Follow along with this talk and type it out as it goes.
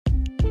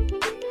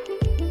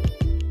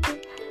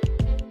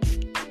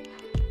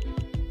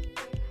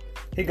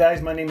Hey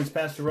guys, my name is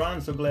Pastor Ron.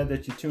 So glad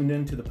that you tuned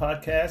in to the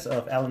podcast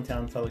of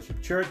Allentown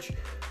Fellowship Church.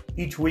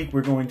 Each week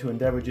we're going to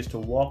endeavor just to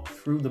walk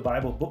through the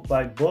Bible book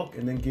by book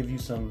and then give you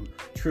some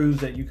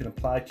truths that you can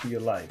apply to your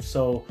life.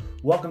 So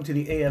welcome to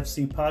the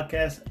AFC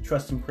podcast.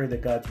 Trust and pray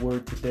that God's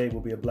word today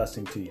will be a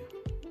blessing to you.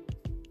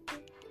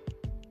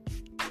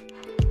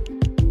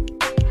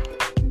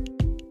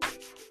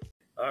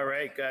 All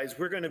right, guys,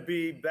 we're going to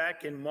be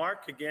back in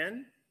Mark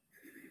again,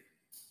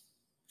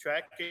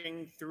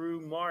 tracking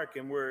through Mark,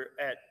 and we're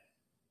at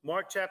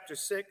Mark chapter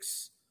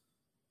 6,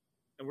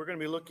 and we're going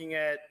to be looking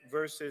at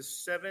verses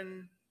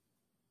 7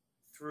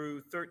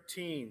 through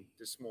 13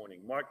 this morning.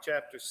 Mark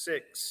chapter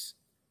 6,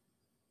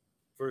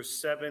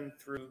 verse 7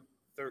 through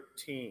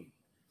 13.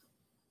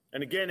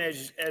 And again,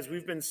 as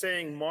we've been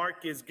saying,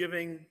 Mark is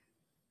giving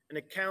an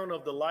account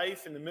of the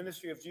life and the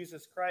ministry of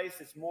Jesus Christ.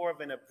 It's more of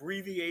an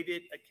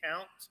abbreviated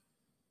account.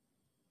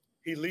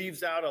 He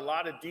leaves out a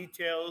lot of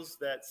details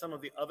that some of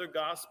the other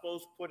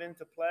Gospels put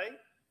into play.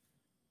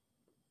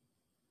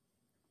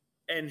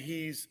 And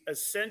he's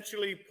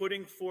essentially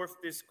putting forth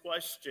this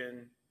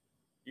question.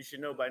 You should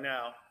know by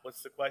now.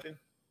 What's the question?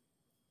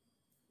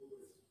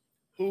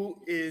 Who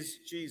is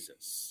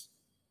Jesus?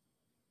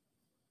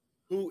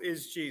 Who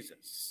is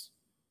Jesus?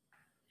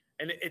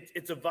 And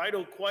it's a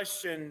vital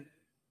question,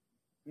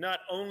 not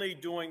only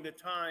during the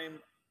time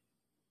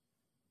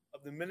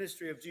of the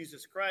ministry of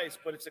Jesus Christ,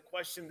 but it's a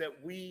question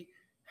that we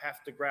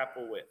have to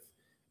grapple with.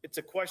 It's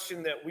a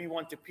question that we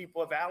want the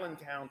people of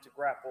Allentown to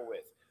grapple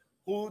with.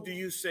 Who do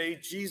you say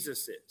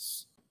Jesus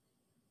is?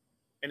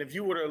 And if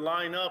you were to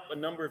line up a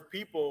number of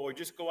people or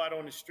just go out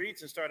on the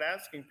streets and start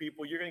asking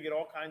people, you're going to get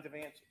all kinds of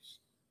answers.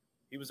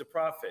 He was a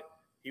prophet.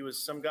 He was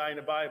some guy in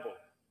the Bible.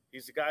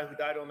 He's the guy who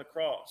died on the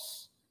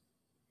cross.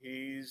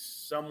 He's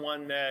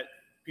someone that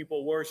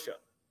people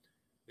worship.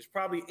 There's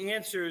probably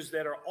answers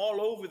that are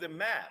all over the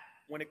map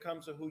when it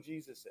comes to who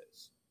Jesus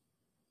is.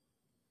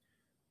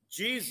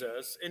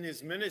 Jesus, in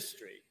his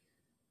ministry,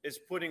 is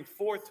putting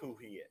forth who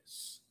he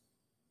is.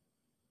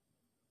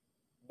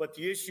 But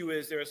the issue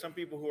is there are some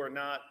people who are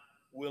not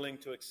willing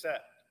to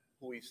accept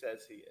who he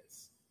says he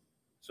is.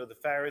 So the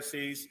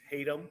Pharisees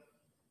hate him.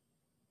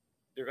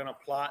 They're going to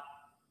plot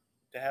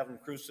to have him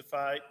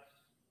crucified.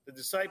 The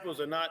disciples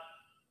are not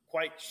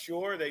quite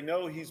sure. They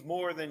know he's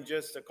more than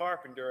just a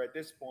carpenter at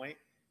this point.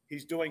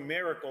 He's doing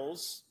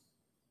miracles.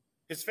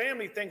 His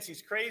family thinks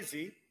he's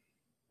crazy.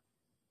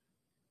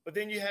 But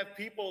then you have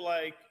people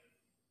like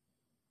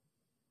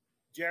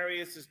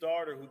Jairus'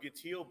 daughter who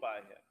gets healed by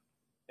him,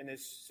 and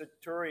his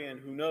centurion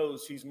who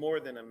knows he's more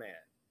than a man.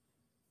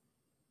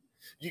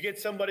 You get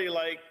somebody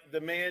like the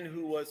man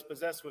who was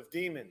possessed with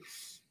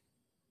demons.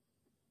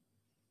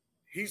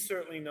 He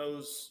certainly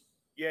knows,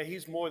 yeah,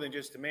 he's more than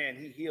just a man.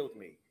 He healed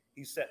me.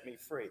 He set me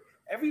free.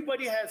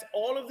 Everybody has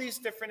all of these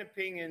different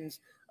opinions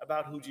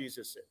about who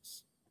Jesus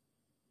is.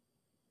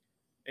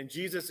 And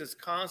Jesus is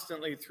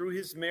constantly, through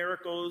his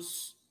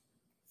miracles,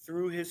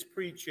 through his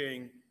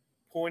preaching,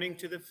 pointing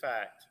to the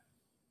fact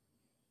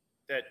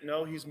that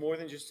no, he's more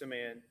than just a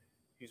man.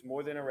 He's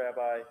more than a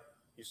rabbi.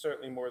 He's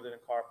certainly more than a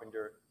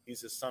carpenter.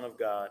 He's the Son of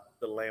God,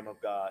 the Lamb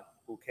of God,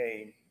 who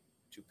came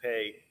to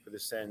pay for the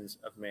sins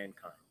of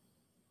mankind.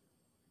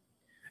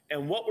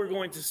 And what we're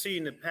going to see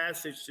in the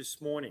passage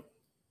this morning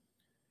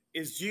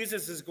is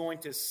Jesus is going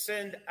to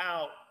send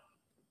out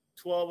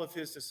 12 of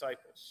his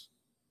disciples,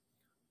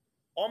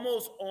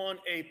 almost on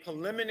a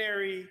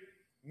preliminary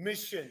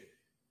mission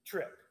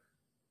trip,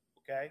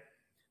 okay?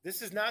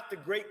 This is not the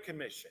Great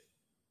Commission.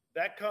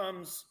 That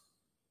comes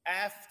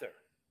after.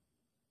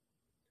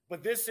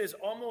 But this is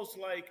almost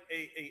like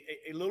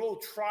a little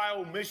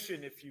trial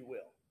mission, if you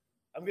will.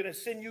 I'm going to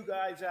send you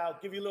guys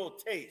out, give you a little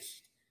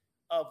taste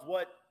of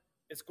what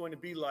it's going to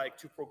be like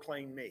to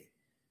proclaim me.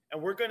 And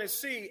we're going to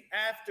see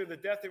after the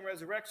death and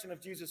resurrection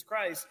of Jesus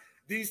Christ,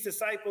 these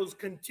disciples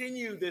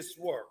continue this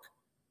work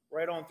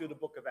right on through the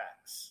book of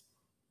Acts.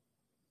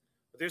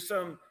 But there's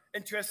some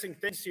interesting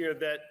things here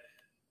that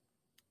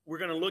we're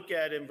going to look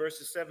at in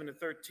verses 7 to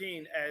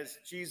 13 as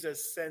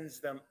Jesus sends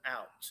them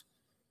out.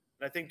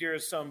 And I think there are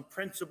some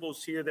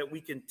principles here that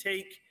we can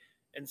take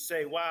and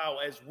say, wow,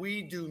 as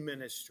we do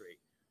ministry,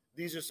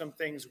 these are some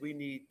things we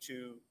need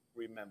to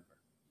remember.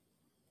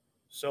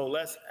 So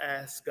let's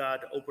ask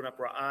God to open up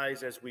our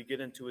eyes as we get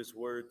into his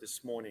word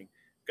this morning.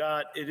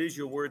 God, it is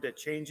your word that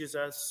changes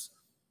us.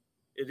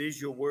 It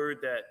is your word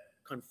that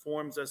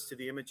conforms us to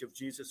the image of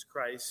Jesus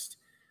Christ.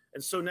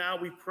 And so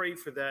now we pray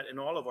for that in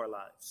all of our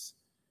lives.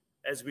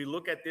 As we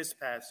look at this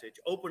passage,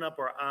 open up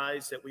our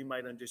eyes that we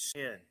might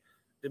understand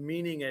the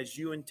meaning as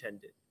you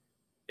intended.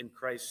 In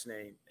Christ's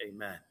name,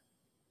 amen.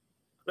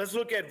 Let's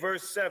look at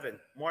verse 7,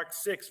 Mark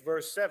 6,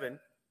 verse 7.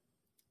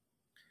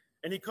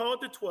 And he called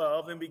the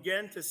 12 and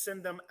began to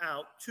send them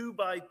out 2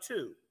 by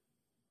 2.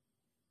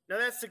 Now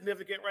that's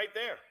significant right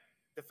there.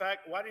 The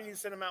fact, why didn't he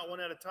send them out one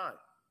at a time?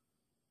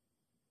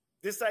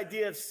 This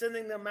idea of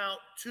sending them out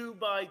 2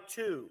 by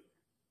 2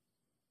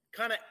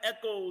 kind of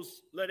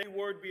echoes, let any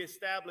word be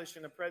established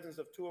in the presence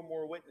of 2 or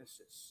more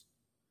witnesses.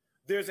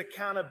 There's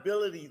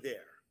accountability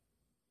there.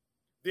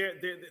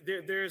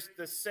 There's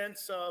the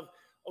sense of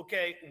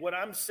okay, what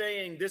I'm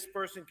saying, this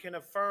person can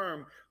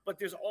affirm, but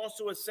there's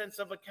also a sense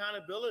of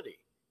accountability.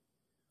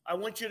 I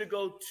want you to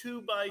go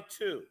 2 by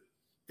 2.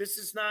 This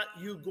is not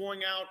you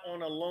going out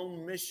on a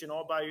lone mission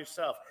all by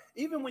yourself.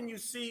 Even when you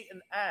see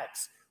in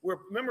Acts, where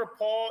remember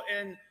Paul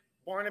and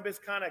Barnabas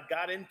kind of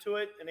got into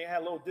it and they had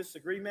a little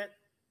disagreement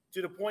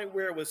to the point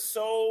where it was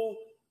so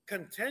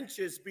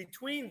contentious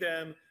between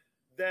them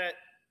that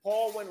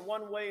Paul went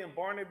one way and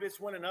Barnabas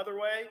went another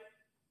way.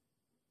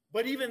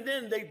 But even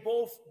then, they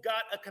both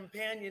got a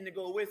companion to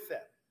go with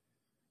them.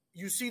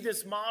 You see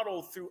this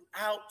model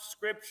throughout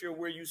Scripture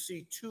where you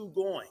see two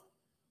going.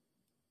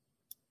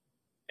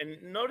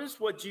 And notice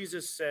what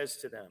Jesus says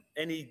to them.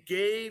 And he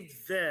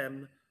gave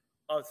them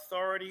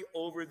authority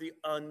over the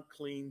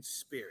unclean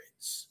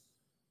spirits.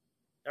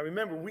 Now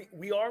remember,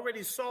 we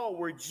already saw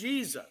where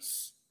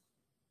Jesus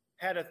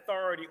had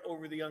authority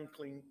over the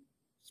unclean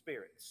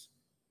spirits.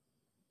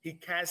 He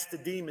cast the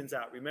demons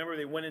out. Remember,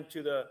 they went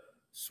into the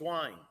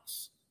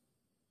swines.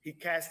 He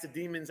cast the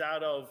demons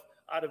out of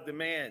the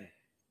man.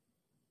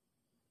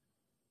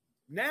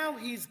 Now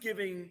he's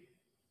giving,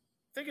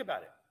 think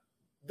about it,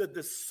 the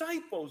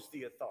disciples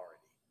the authority.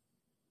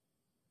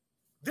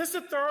 This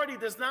authority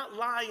does not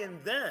lie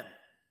in them.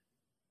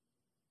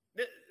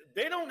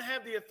 They don't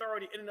have the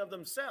authority in and of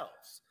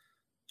themselves.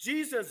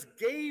 Jesus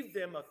gave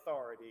them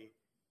authority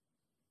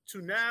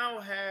to now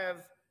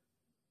have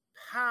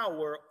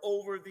power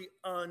over the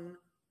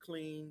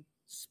unclean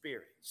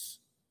spirits.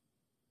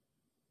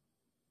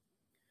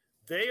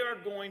 They are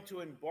going to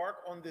embark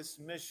on this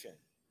mission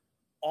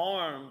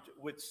armed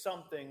with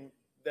something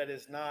that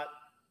is not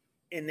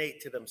innate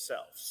to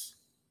themselves.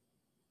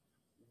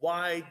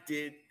 Why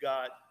did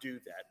God do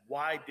that?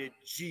 Why did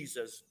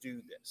Jesus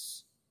do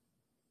this?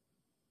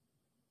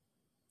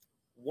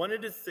 One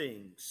of the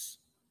things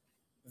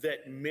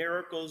that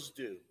miracles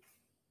do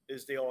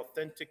is they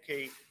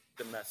authenticate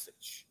the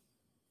message.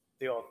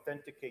 They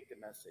authenticate the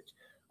message.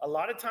 A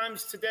lot of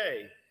times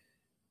today,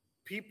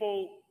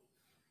 people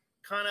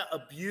kind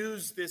of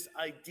abuse this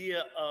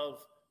idea of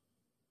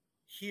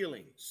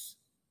healings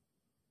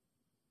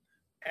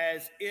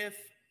as if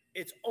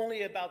it's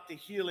only about the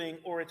healing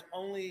or it's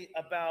only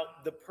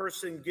about the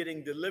person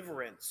getting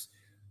deliverance.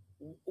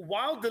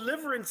 While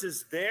deliverance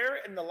is there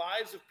in the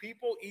lives of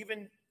people,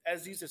 even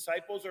as these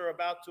disciples are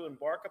about to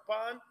embark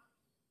upon,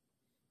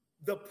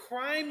 the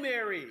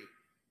primary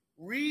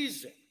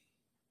reason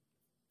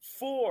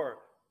for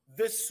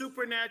this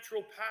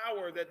supernatural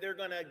power that they're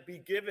going to be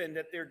given,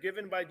 that they're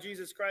given by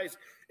Jesus Christ,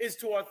 is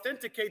to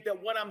authenticate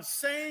that what I'm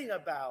saying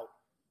about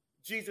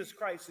Jesus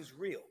Christ is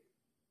real.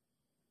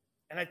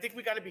 And I think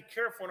we got to be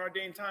careful in our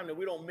day and time that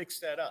we don't mix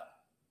that up.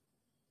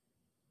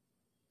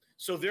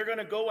 So they're going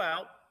to go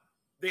out.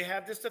 They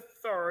have this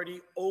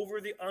authority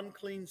over the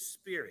unclean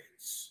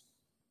spirits.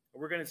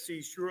 We're going to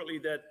see shortly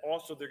that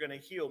also they're going to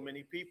heal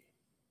many people,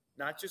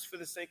 not just for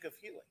the sake of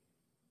healing.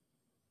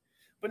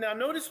 But now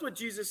notice what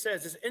Jesus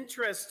says. It's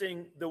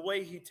interesting the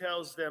way he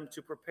tells them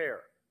to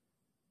prepare.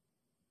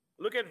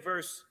 Look at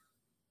verse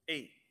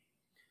 8.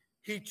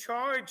 He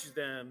charged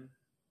them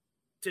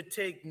to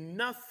take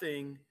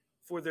nothing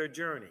for their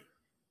journey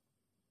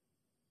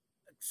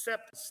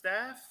except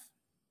staff,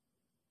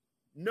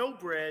 no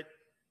bread,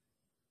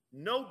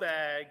 no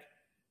bag,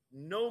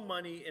 no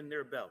money in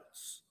their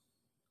belts,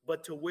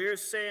 but to wear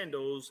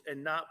sandals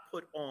and not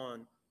put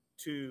on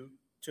 2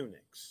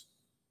 tunics.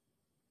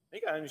 You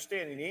got to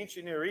understand, in the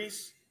ancient Near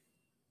East,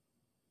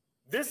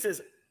 this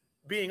is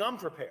being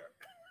unprepared.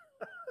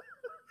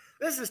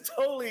 This is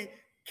totally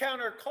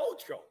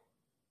countercultural.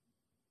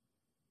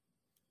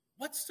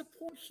 What's the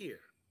point here?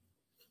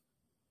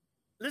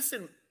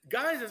 Listen,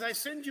 guys, as I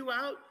send you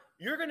out,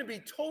 you're going to be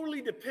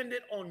totally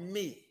dependent on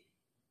me.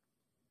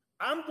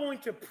 I'm going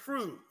to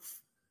prove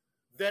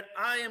that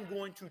I am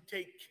going to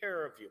take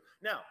care of you.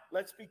 Now,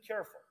 let's be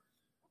careful.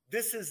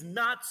 This is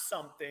not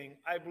something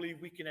I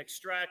believe we can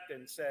extract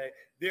and say,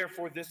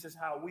 therefore, this is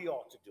how we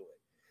ought to do it.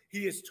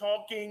 He is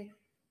talking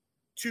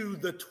to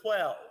the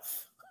 12.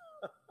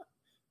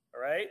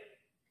 All right?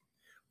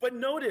 But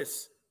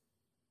notice,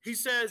 he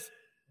says,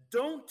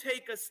 don't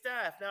take a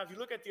staff. Now, if you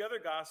look at the other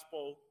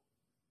gospel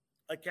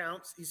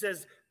accounts, he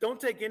says, don't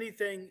take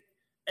anything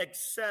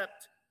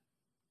except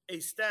a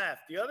staff.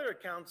 The other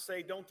accounts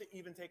say, don't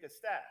even take a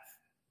staff.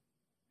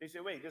 They say,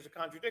 wait, there's a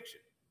contradiction.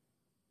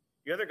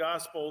 The other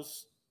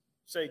gospels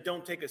say,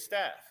 don't take a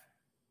staff.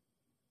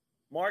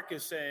 Mark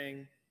is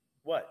saying,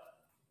 what?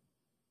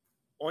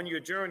 On your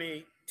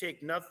journey,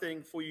 take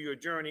nothing for your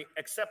journey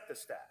except the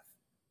staff.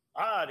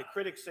 The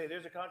critics say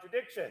there's a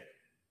contradiction.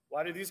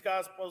 Why do these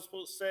gospels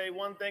say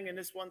one thing and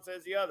this one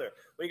says the other?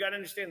 Well, you got to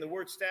understand the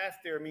word staff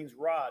there means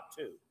rod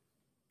too.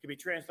 It can be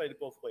translated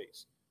both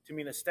ways, to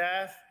mean a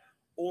staff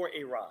or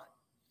a rod.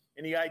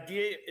 And the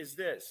idea is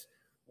this: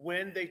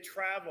 when they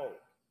travel,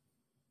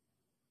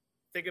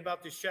 think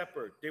about the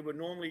shepherd. They would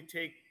normally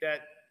take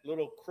that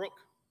little crook,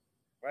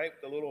 right?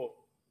 The little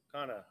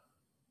kind of,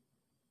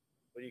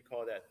 what do you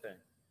call that thing?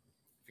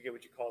 I forget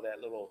what you call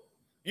that little,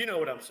 you know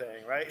what I'm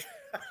saying, right?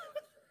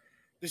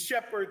 The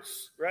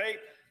shepherds, right?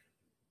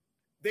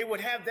 they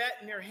would have that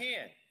in their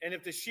hand. And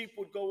if the sheep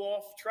would go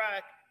off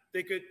track,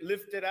 they could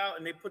lift it out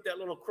and they put that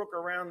little crook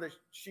around the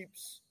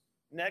sheep's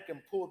neck and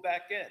pull it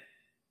back in.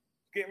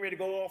 Getting ready to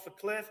go off a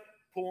cliff,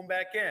 pull them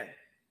back in.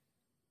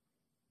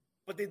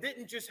 But they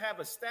didn't just have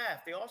a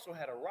staff, they also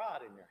had a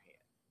rod in their hand.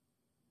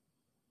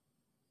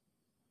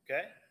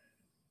 Okay?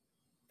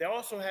 They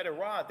also had a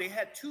rod. They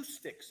had two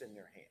sticks in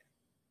their hand.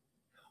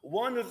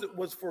 One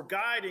was for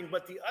guiding,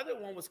 but the other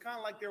one was kind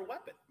of like their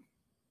weapon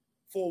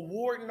for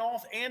warding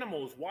off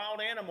animals,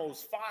 wild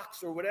animals,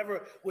 fox or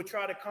whatever would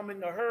try to come in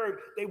the herd.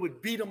 They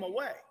would beat them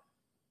away.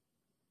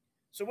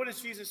 So what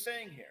is Jesus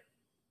saying here?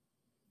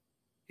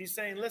 He's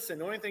saying, listen,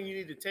 the only thing you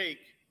need to take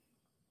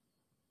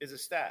is a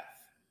staff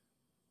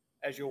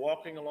as you're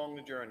walking along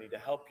the journey to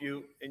help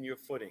you in your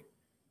footing.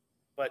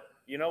 But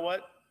you know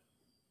what?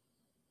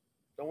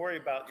 Don't worry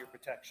about your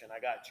protection. I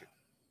got you.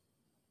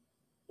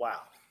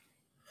 Wow.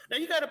 Now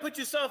you got to put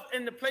yourself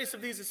in the place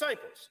of these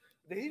disciples.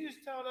 Did he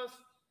just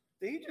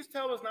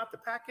tell us not to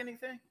pack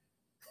anything?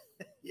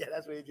 Yeah,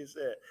 that's what he just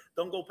said.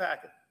 Don't go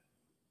packing.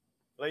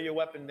 Lay your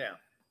weapon down.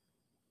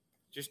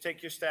 Just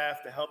take your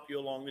staff to help you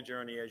along the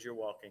journey as you're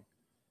walking.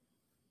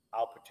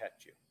 I'll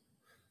protect you.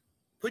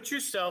 Put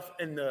yourself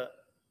in the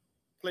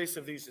place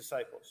of these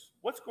disciples.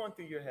 What's going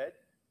through your head?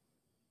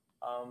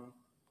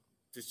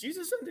 Does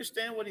Jesus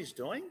understand what he's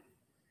doing?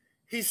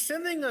 He's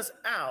sending us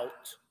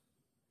out,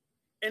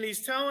 and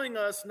he's telling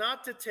us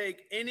not to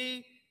take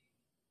any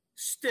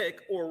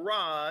stick or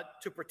rod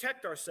to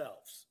protect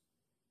ourselves,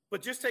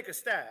 but just take a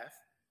staff.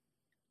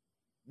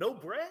 No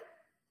bread?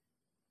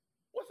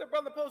 What's the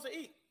brother supposed to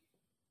eat?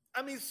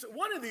 I mean,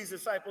 one of these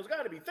disciples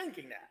got to be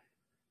thinking that.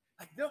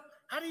 Like, no,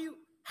 how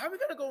are we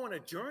going to go on a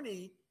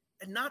journey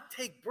and not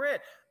take bread?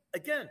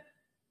 Again,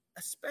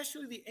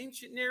 especially the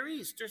ancient Near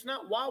East, there's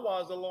not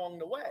Wawas along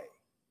the way.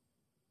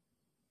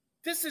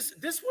 This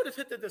would have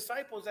hit the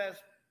disciples as,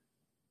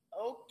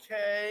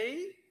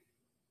 okay,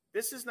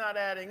 this is not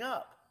adding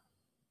up.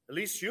 At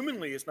least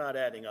humanly, it's not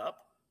adding up.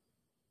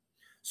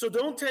 So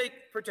don't take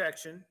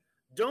protection.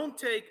 Don't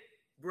take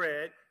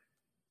bread.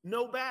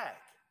 No bag.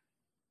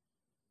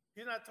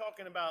 He's not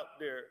talking about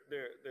their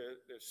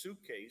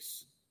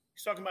suitcase.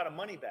 He's talking about a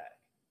money bag,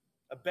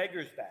 a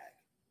beggar's bag,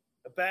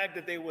 a bag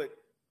that they would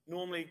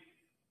normally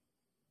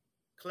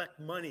collect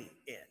money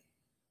in.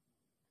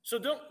 So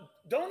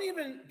don't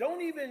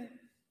even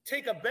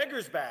take a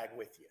beggar's bag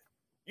with you.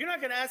 You're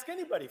not going to ask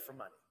anybody for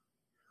money.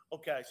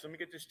 Okay, so let me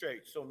get this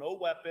straight. So no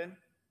weapon,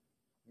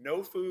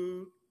 no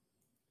food.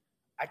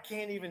 I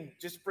can't even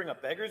just bring a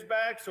beggar's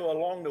bag. So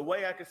along the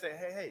way, I could say,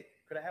 hey,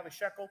 could I have a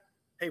shekel?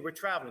 Hey, we're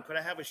traveling. Could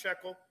I have a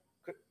shekel?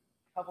 Could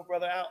help a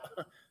brother out?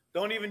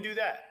 Don't even do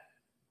that.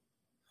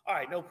 All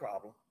right, no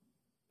problem.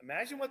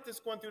 Imagine what this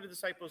going through the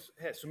disciples'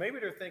 heads. So maybe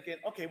they're thinking,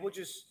 okay,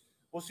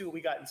 we'll see what we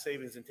got in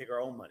savings and take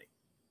our own money.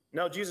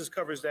 No, Jesus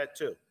covers that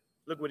too.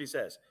 Look what he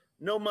says.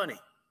 No money.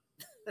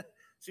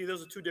 See,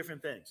 those are two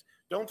different things.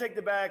 Don't take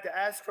the bag to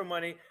ask for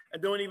money,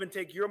 and don't even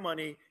take your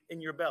money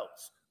in your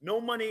belts. No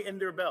money in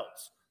their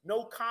belts.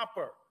 No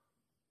copper.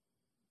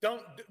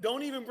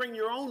 Don't even bring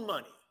your own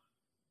money.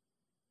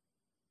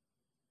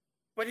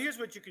 But here's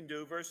what you can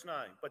do, verse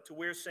 9. But to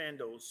wear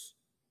sandals.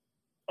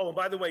 Oh, and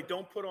by the way,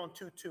 don't put on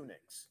two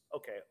tunics.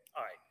 Okay,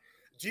 all right.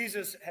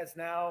 Jesus has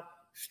now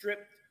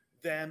stripped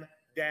them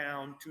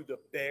down to the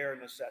bare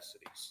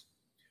necessities.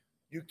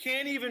 You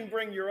can't even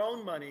bring your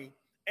own money,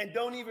 and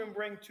don't even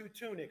bring two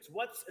tunics.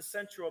 What's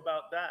essential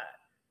about that?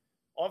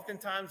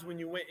 Oftentimes when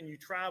you went and you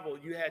traveled,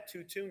 you had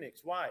two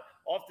tunics. Why?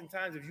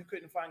 Oftentimes if you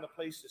couldn't find a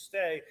place to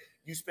stay,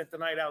 you spent the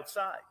night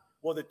outside.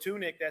 Well, the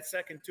tunic, that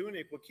second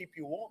tunic, would keep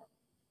you warm.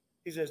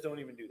 He says, don't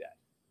even do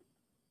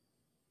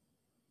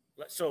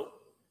that. So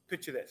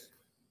picture this.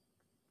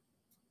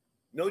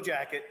 No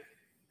jacket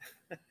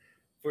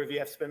for if you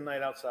have to spend the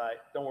night outside.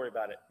 Don't worry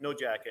about it. No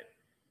jacket.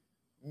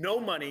 No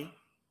money.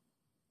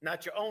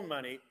 Not your own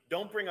money.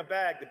 Don't bring a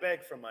bag to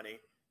beg for money.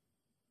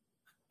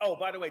 Oh,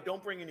 by the way,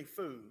 don't bring any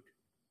food.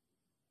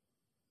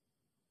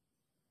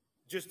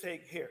 Just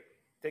take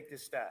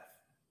this staff.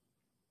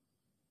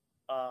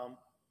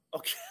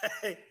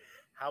 Okay,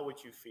 how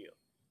would you feel?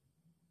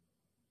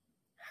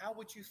 How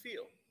would you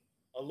feel?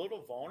 A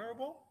little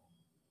vulnerable?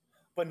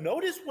 But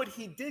notice what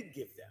he did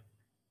give them.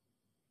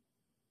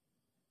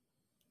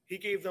 He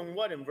gave them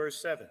what in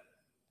verse 7?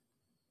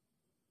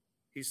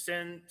 He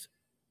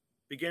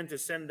began to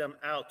send them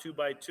out 2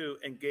 by 2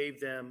 and gave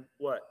them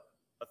what?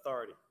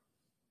 Authority.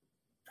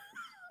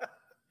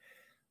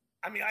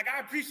 I mean, I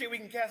appreciate we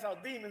can cast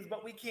out demons,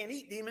 but we can't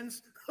eat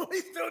demons.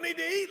 We still need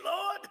to eat,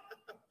 Lord.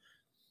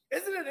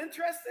 Isn't it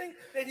interesting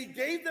that he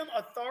gave them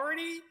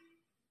authority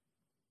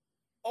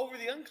over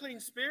the unclean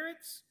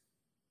spirits,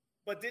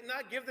 but did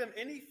not give them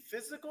any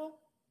physical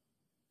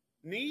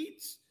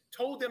needs?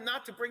 Told them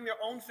not to bring their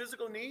own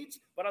physical needs,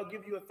 but I'll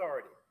give you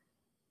authority.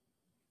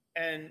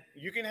 And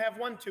you can have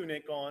one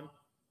tunic on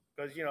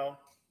because,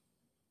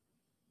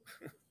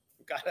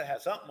 got to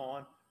have something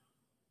on.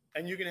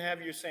 And you can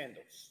have your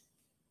sandals.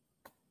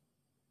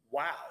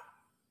 Wow.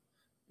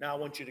 Now I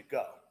want you to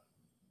go.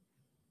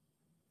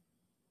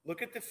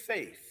 Look at the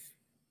faith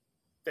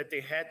that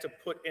they had to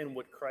put in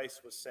what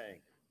Christ was saying,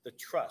 the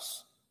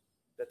trust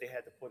that they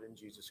had to put in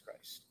Jesus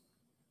Christ.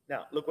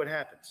 Now, look what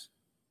happens.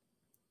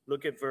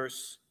 Look at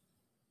verse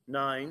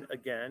 9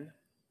 again.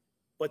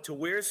 But to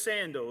wear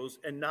sandals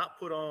and not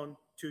put on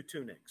 2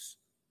 tunics.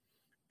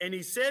 And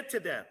he said to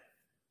them,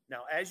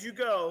 now as you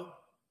go,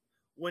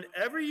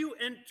 whenever you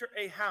enter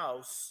a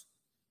house,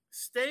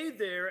 stay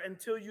there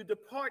until you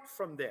depart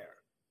from there.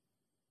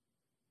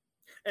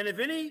 And if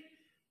any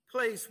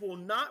place will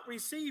not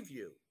receive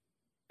you,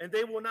 and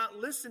they will not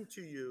listen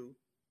to you,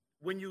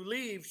 when you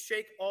leave,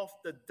 shake off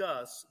the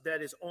dust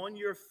that is on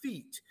your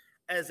feet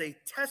as a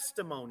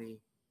testimony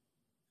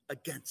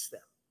against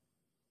them.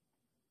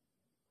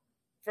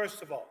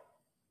 First of all,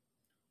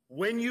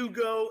 when you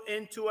go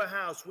into a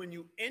house, when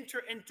you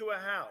enter into a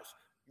house,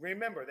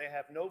 remember, they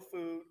have no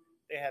food,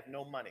 they have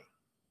no money.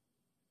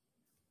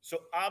 So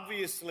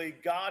obviously,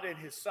 God in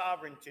his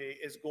sovereignty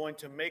is going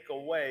to make a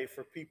way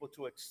for people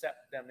to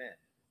accept them in.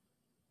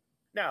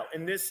 Now,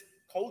 in this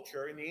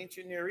culture, in the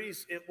ancient Near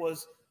East, it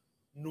was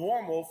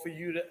normal for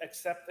you to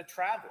accept a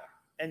traveler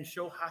and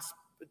show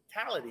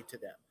hospitality to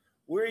them.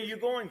 Where are you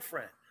going,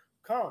 friend?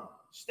 Come,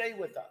 stay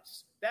with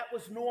us. That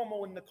was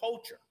normal in the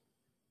culture,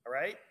 all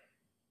right?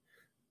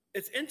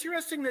 It's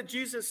interesting that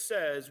Jesus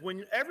says,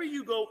 whenever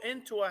you go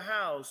into a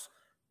house,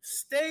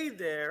 stay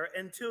there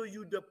until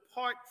you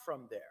depart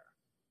from there.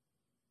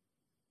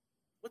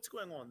 What's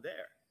going on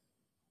there?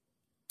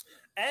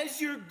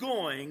 As you're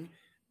going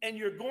and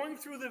you're going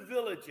through the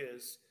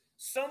villages,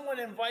 someone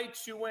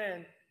invites you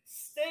in,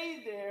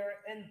 stay there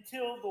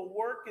until the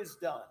work is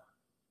done.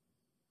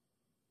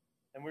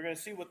 And we're going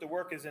to see what the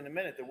work is in a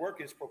minute. The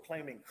work is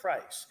proclaiming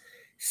Christ.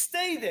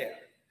 Stay there.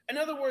 In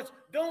other words,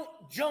 don't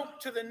jump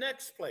to the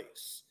next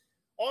place.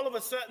 All of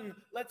a sudden,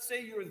 let's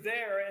say you're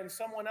there and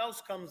someone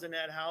else comes in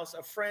that house,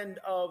 a friend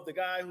of the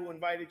guy who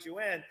invited you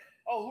in.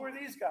 Oh, who are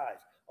these guys?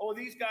 Oh,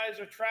 these guys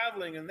are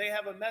traveling and they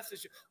have a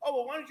message. Oh,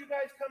 well, why don't you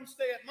guys come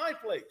stay at my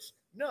place?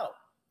 No,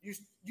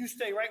 you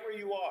stay right where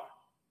you are.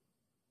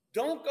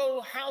 Don't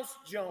go house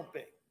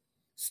jumping.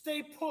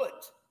 Stay put.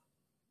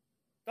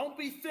 Don't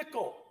be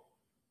fickle.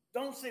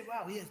 Don't say,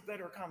 wow, he has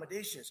better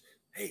accommodations.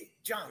 Hey,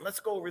 John, let's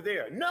go over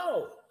there.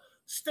 No,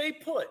 stay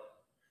put.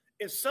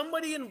 If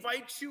somebody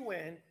invites you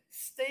in,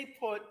 stay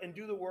put and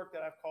do the work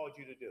that I've called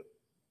you to do.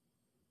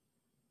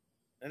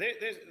 And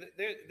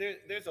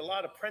there's a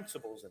lot of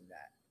principles in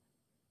that,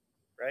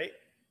 right?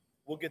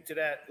 We'll get to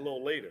that a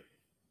little later.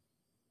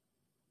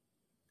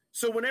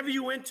 So whenever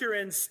you enter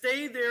in,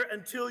 stay there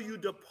until you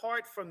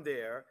depart from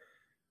there.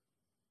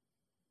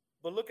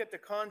 But look at the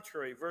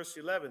contrary, verse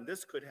 11.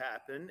 This could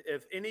happen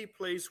if any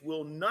place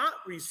will not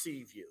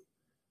receive you,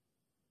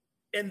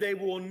 and they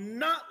will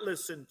not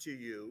listen to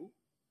you.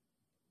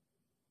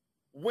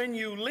 When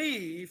you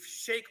leave,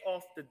 shake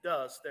off the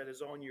dust that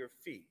is on your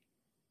feet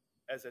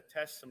as a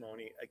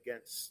testimony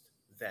against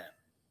them.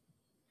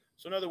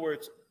 So in other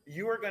words,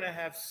 you are going to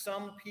have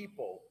some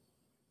people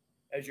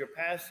as you're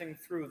passing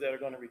through that are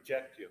going to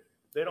reject you.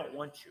 They don't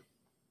want you.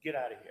 Get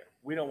out of here.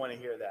 We don't want to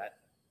hear that.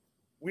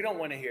 We don't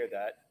want to hear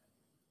that.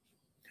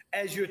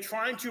 As you're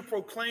trying to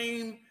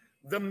proclaim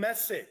the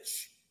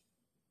message,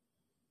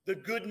 the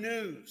good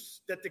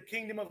news that the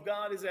kingdom of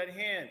God is at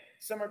hand,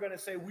 some are going to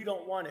say, we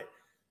don't want it.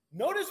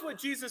 Notice what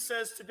Jesus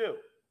says to do.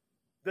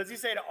 Does he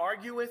say to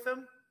argue with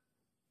them?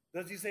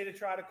 Does he say to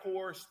try to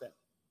coerce them?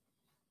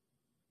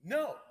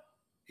 No.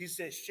 He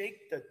says,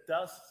 shake the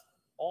dust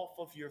off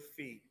of your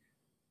feet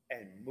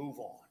and move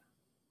on.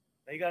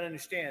 Now you got to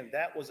understand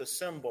that was a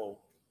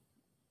symbol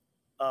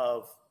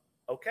of,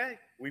 okay,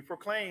 we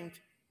proclaimed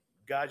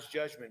God's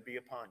judgment be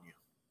upon you.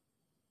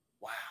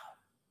 Wow.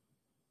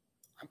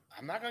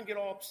 I'm not going to get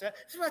all upset.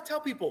 This is what I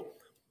tell people.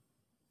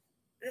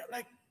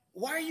 Like,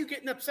 why are you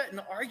getting upset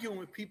and arguing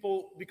with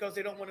people because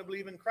they don't want to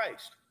believe in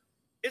Christ?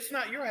 It's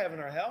not your heaven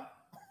or hell.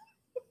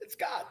 It's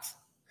God's.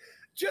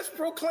 Just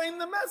proclaim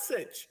the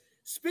message.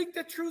 Speak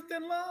the truth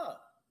in love.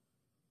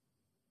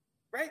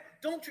 Right?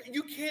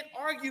 You can't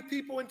argue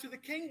people into the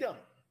kingdom.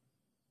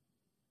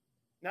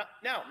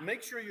 Now,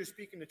 make sure you're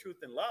speaking the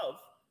truth in love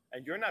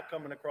and you're not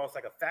coming across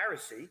like a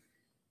Pharisee.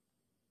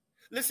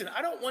 Listen,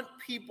 I don't want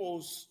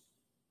people's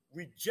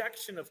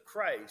rejection of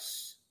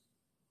Christ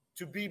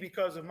to be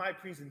because of my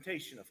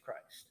presentation of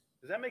Christ.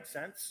 Does that make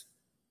sense?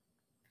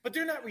 But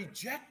they're not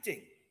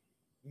rejecting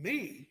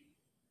me.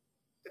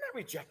 They're not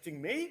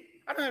rejecting me.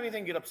 I don't have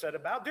anything to get upset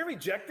about. They're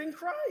rejecting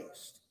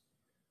Christ.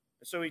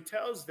 And so he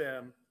tells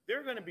them, there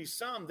are going to be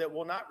some that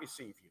will not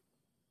receive you.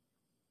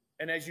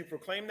 And as you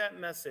proclaim that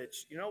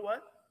message, you know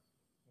what?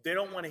 They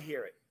don't want to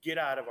hear it. Get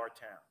out of our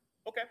town.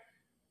 Okay.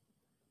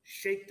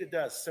 Shake the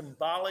dust,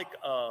 symbolic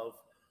of,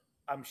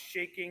 I'm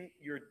shaking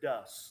your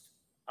dust.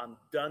 I'm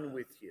done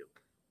with you.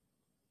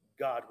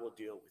 God will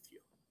deal with you.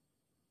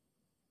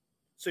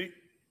 So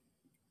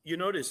you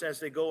notice as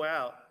they go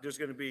out, there's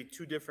going to be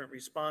two different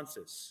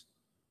responses.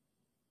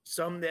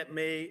 Some that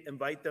may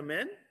invite them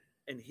in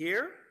and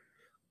hear,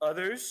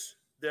 others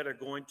that are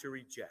going to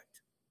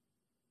reject.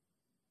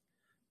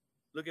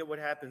 Look at what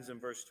happens in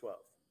verse 12.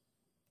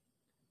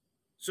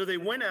 So they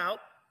went out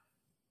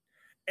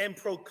and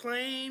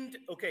proclaimed,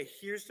 okay,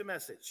 here's the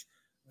message,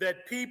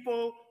 that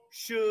people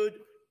should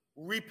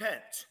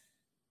repent.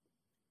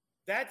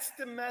 That's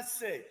the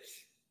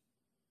message.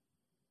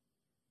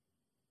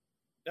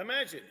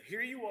 Imagine,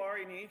 here you are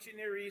in the ancient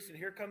Near East, and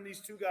here come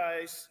these two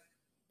guys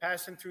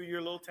passing through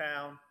your little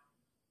town.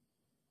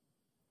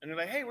 And they're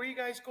like, hey, where are you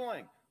guys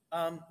going?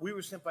 We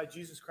were sent by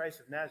Jesus Christ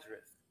of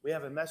Nazareth. We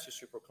have a message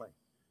to proclaim.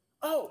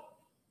 Oh,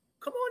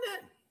 come on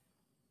in.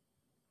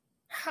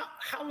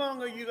 How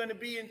long are you going to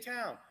be in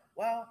town?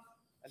 Well,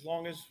 as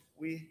long as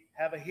we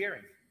have a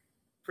hearing,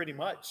 pretty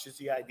much is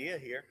the idea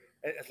here.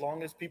 As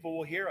long as people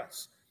will hear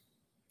us.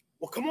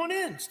 Well, come on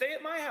in, stay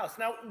at my house.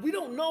 Now, we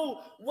don't know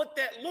what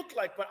that looked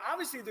like, but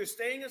obviously they're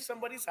staying in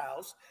somebody's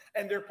house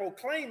and they're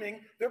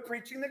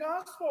preaching the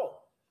gospel.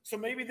 So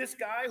maybe this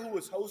guy who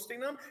was hosting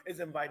them is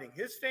inviting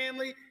his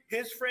family,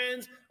 his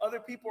friends,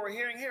 other people are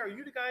hearing, hey, are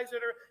you the guys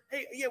that are,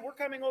 hey, yeah, we're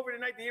coming over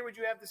tonight to hear what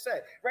you have to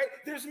say, right?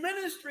 There's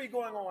ministry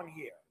going on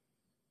here.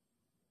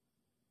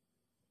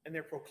 And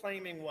they're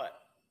proclaiming what?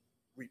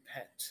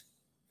 Repent,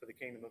 for the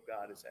kingdom of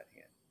God is at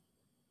hand.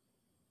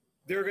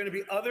 There are going to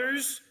be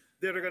others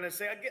that are going to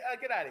say,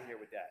 get out of here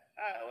with that.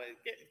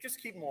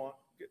 Just keep on.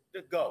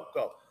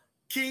 Go.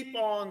 Keep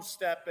on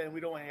stepping. We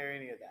don't want to hear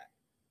any of that.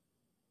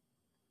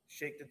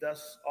 Shake the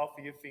dust off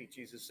of your feet,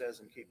 Jesus says,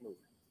 and keep moving.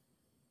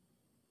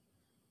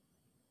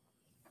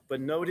 But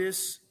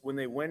notice when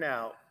they went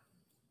out,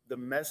 the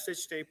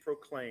message they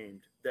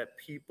proclaimed that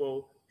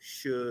people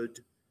should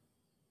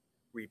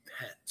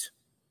repent.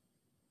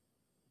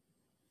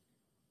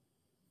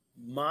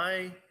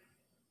 My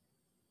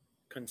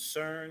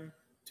concern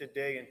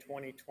today in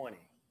 2020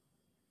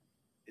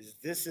 is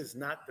this is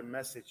not the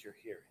message you're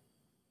hearing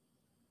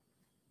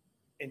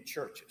in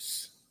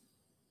churches.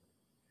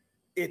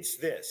 It's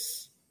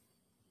this.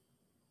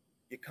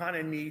 You kind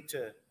of need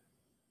to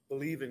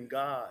believe in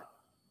God,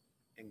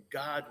 and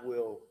God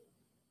will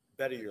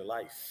better your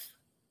life.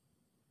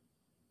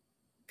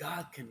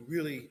 God can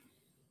really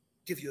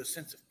give you a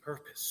sense of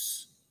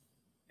purpose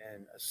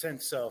and a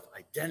sense of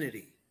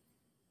identity.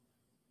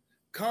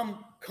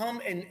 Come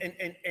and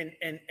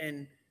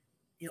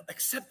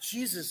accept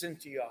Jesus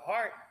into your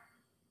heart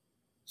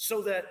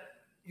so that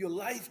your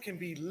life can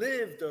be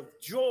lived of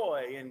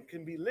joy and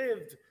can be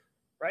lived,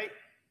 right?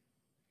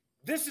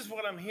 This is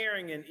what I'm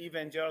hearing in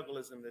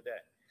evangelicalism today.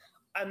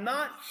 I'm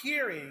not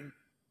hearing,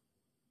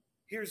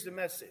 here's the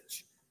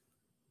message,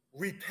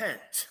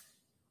 repent.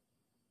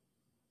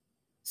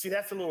 See,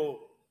 that's a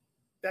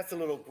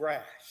little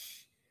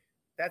brash.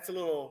 That's a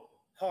little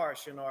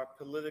harsh in our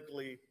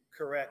politically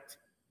correct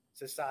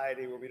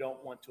society where we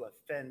don't want to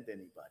offend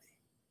anybody.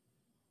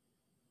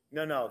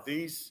 No,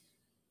 these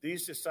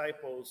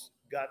disciples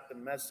got the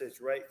message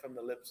right from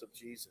the lips of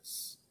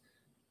Jesus.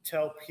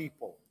 Tell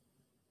people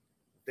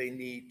they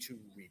need to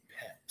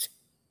repent.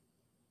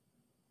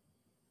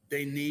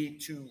 They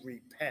need to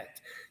repent.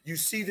 You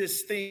see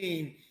this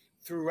theme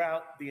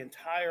throughout the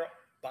entire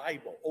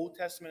Bible, Old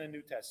Testament and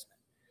New Testament.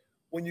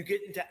 When you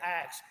get into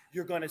Acts,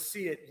 you're going to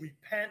see it.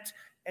 Repent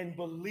and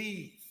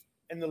believe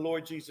in the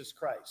Lord Jesus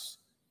Christ.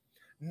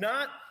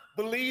 Not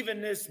believe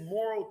in this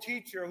moral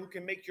teacher who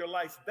can make your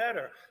life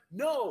better.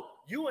 No,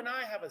 you and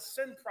I have a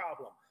sin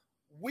problem.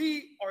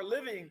 We are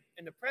living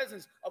in the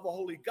presence of a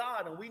holy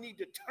God, and we need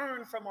to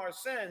turn from our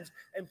sins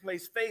and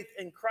place faith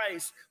in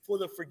Christ for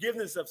the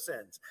forgiveness of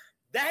sins.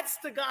 That's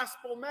the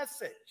gospel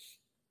message.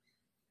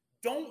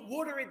 Don't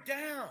water it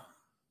down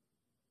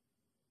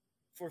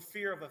for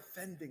fear of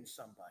offending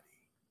somebody.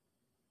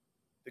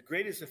 The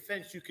greatest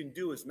offense you can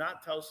do is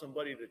not tell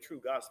somebody the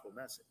true gospel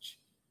message.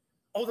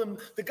 Oh,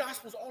 the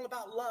gospel's all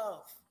about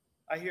love.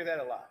 I hear that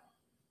a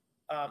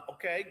lot.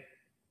 Okay.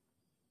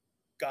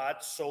 God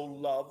so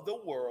loved the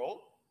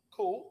world.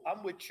 Cool,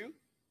 I'm with you.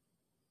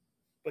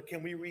 But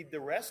can we read the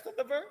rest of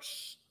the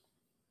verse?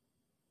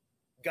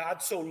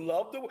 God so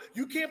loved the world.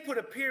 You can't put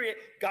a period,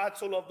 God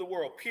so loved the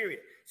world,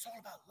 period. It's all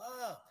about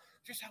love.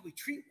 Just how we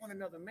treat one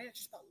another, man. It's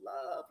just about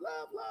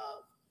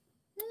love.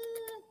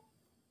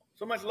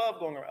 So much love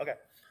going around. Okay.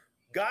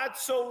 God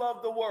so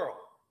loved the world.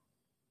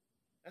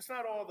 That's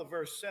not all the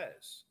verse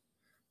says.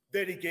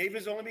 That he gave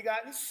his only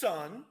begotten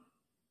son.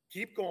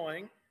 Keep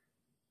going.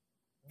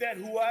 That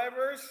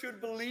whoever should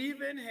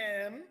believe in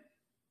him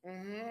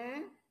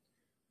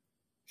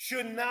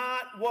should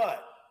not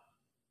what?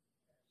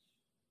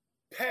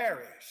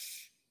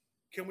 Perish.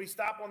 Can we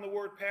stop on the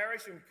word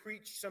perish and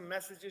preach some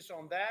messages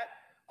on that?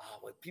 Oh,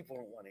 well, people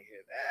don't want to hear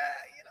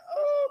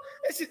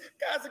that. It's just,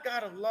 God's a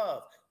God of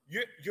love.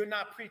 You're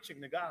not preaching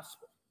the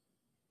gospel.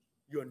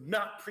 You're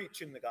not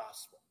preaching the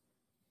gospel.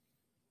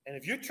 And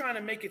if you're trying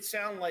to make it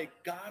sound like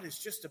God is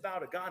just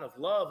about a God of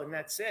love and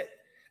that's it,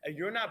 and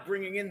you're not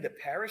bringing in the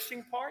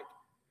perishing part,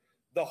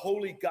 the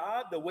holy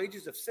God, the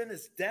wages of sin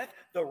is death,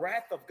 the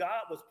wrath of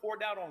God was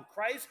poured out on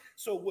Christ,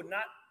 so it would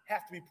not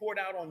have to be poured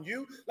out on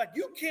you. Like,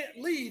 you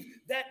can't leave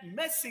that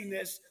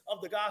messiness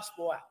of the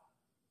gospel out.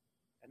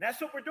 And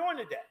that's what we're doing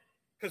today,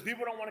 because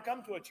people don't want to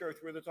come to a church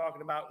where they're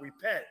talking about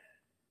repent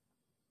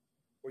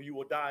or you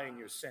will die in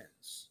your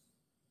sins.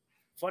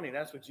 Funny,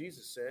 that's what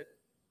Jesus said.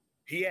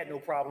 He had no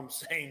problem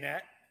saying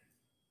that.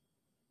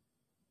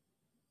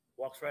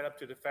 walks right up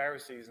to the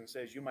Pharisees and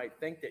says, you might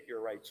think that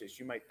you're righteous,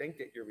 you might think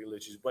that you're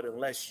religious, but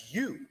unless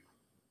you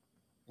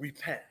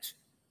repent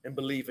and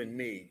believe in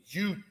me,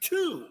 you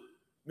too,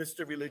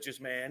 Mr. Religious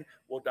Man,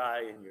 will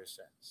die in your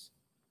sins.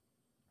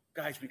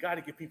 Guys, we got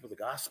to give people the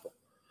gospel.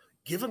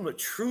 Give them the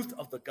truth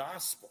of the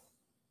gospel.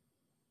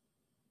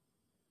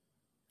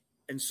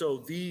 And so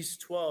these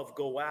 12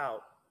 go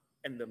out,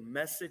 and the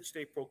message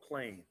they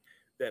proclaim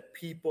that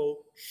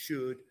people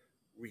should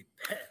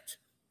repent.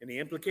 And the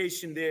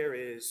implication there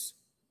is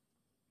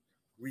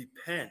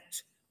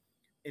repent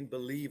and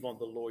believe on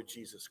the Lord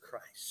Jesus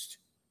Christ.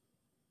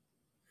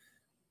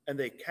 And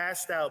they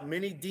cast out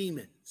many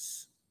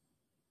demons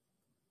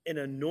and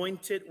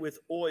anointed with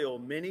oil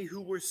many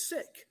who were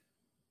sick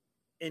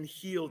and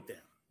healed them.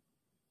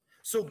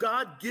 So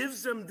God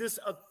gives them this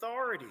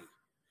authority.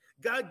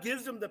 God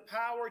gives them the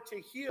power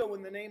to heal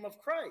in the name of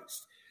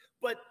Christ.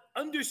 But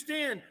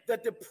understand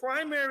that the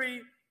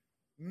primary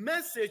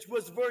message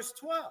was verse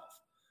 12.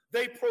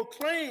 They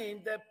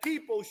proclaimed that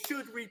people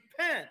should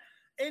repent.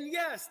 And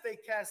yes, they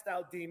cast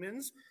out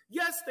demons.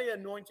 Yes, they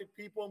anointed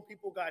people and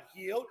people got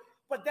healed.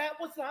 But that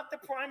was not the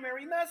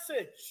primary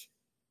message.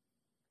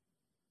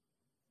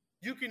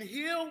 You can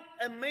heal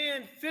a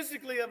man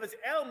physically of his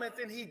ailments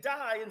and he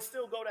die and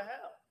still go to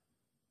hell.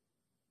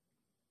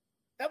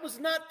 That was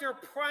not their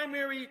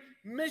primary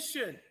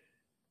mission.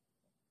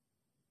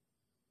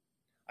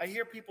 I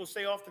hear people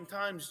say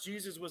oftentimes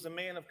Jesus was a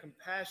man of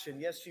compassion.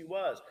 Yes, he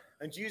was.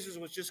 And Jesus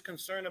was just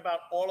concerned about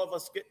all of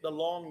us getting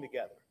along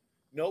together.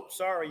 Nope,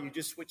 sorry, you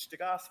just switched the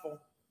gospel.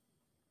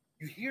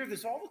 You hear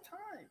this all the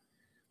time.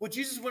 Well,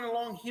 Jesus went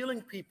along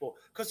healing people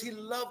because he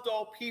loved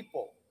all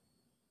people.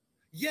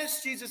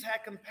 Yes, Jesus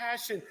had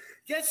compassion.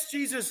 Yes,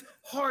 Jesus'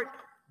 heart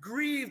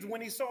grieved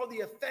when he saw the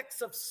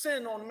effects of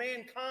sin on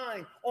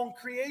mankind, on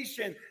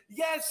creation.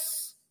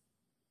 Yes.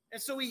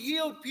 And so he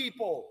healed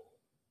people.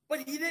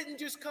 But he didn't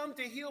just come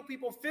to heal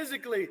people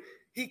physically.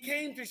 He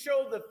came to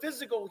show the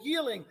physical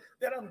healing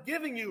that I'm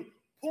giving you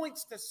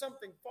points to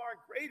something far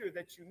greater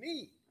that you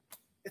need.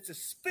 It's a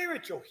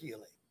spiritual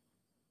healing.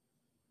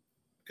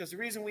 Because the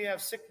reason we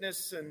have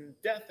sickness and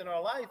death in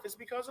our life is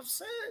because of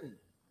sin.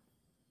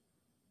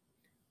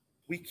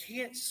 We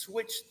can't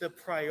switch the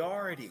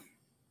priority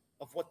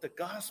of what the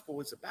gospel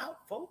is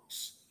about,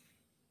 folks.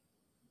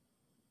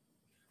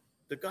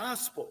 The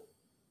gospel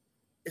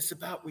is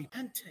about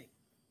repenting,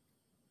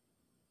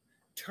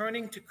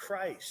 turning to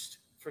Christ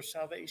for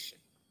salvation.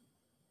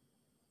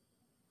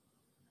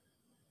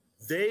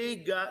 They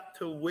got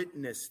to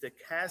witness the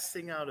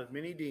casting out of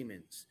many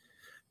demons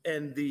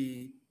and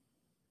the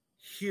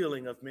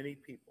healing of many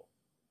people.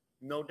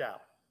 No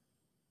doubt.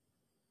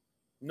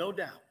 No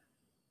doubt.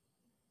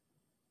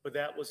 But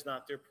that was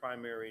not their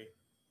primary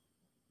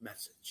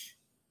message.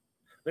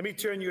 Let me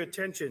turn your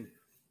attention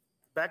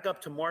back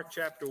up to Mark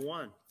chapter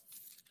 1.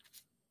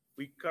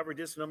 We covered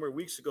this a number of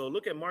weeks ago.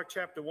 Look at Mark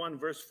chapter 1,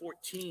 verse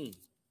 14.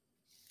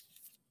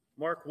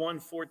 Mark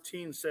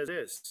 1:14 says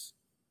this.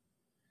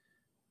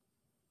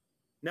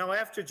 Now,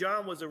 after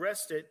John was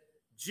arrested,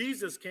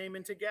 Jesus came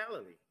into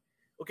Galilee.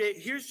 Okay,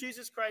 here's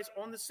Jesus Christ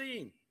on the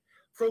scene,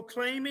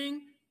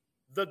 proclaiming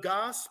the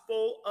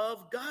gospel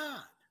of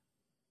God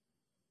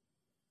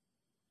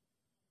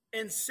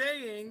and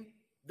saying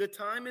the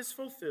time is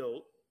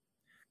fulfilled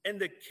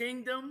and the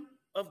kingdom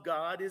of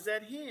God is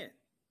at hand.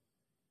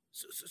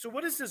 So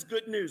what is this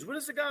good news? What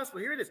is the gospel?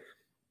 Here it is.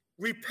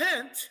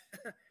 Repent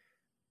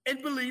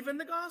and believe in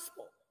the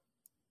gospel.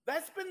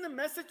 That's been the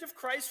message of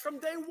Christ from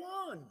day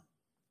one.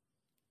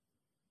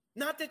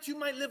 Not that you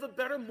might live a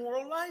better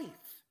moral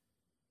life,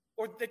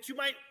 or that you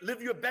might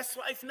live your best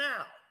life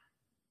now,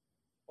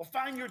 or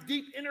find your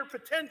deep inner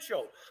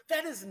potential.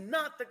 That is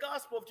not the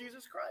gospel of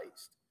Jesus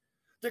Christ.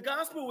 The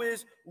gospel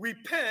is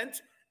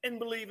repent and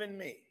believe in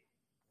me.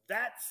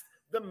 That's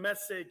the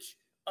message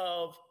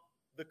of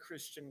the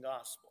Christian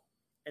gospel.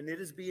 And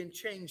it is being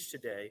changed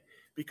today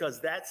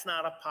because that's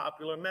not a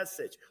popular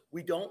message.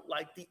 We don't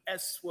like the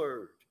S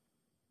word.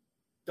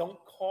 Don't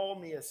call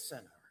me a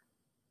sinner.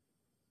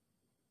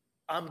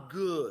 I'm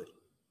good.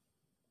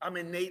 I'm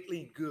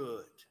innately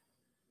good.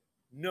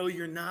 No,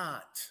 you're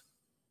not.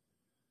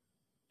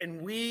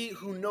 And we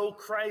who know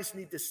Christ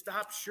need to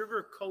stop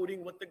sugarcoating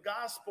what the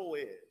gospel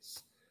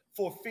is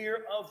for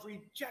fear of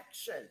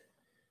rejection.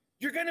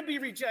 You're going to be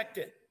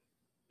rejected.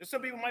 There's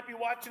some people might be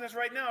watching us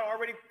right now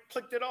already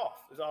clicked it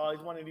off. There's always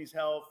one of these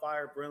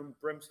hellfire,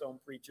 brimstone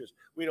preachers.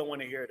 We don't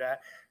want to hear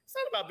that. It's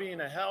not about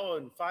being a hell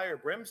and fire,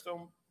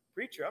 brimstone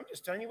preacher. I'm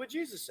just telling you what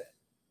Jesus said.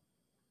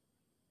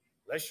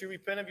 Unless you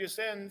repent of your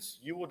sins,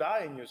 you will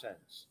die in your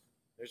sins.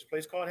 There's a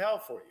place called hell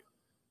for you.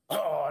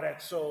 Oh,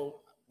 that's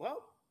so,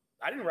 well,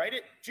 I didn't write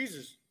it.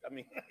 Jesus,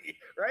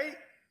 right?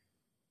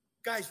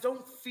 Guys,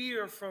 don't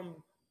fear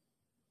from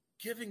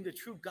giving the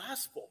true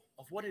gospel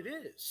of what it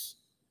is.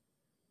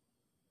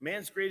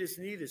 Man's greatest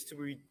need is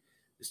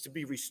to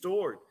be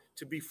restored,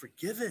 to be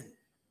forgiven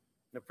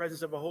in the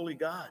presence of a holy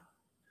God.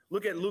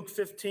 Look at Luke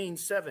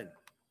 15:7.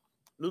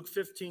 Luke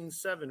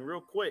 15:7, real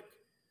quick.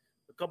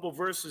 A couple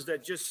verses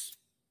that just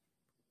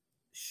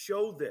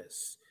show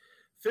this.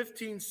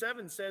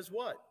 15:7 says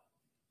what?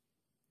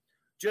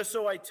 Just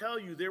so I tell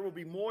you, there will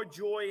be more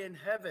joy in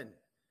heaven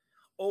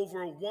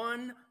over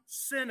one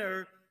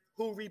sinner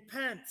who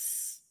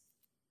repents.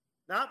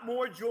 Not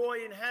more joy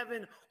in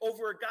heaven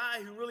over a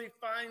guy who really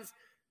finds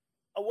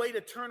a way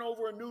to turn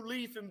over a new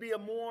leaf and be a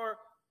more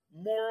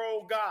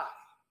moral guy.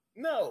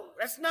 No,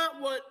 that's not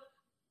what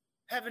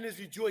heaven is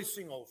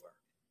rejoicing over.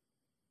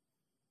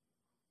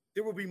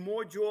 There will be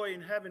more joy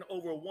in heaven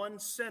over one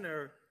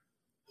sinner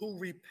who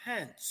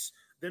repents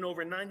than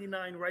over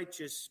 99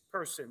 righteous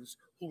persons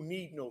who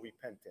need no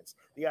repentance.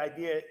 The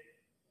idea,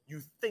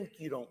 you think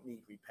you don't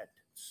need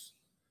repentance.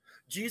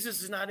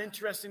 Jesus is not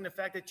interested in the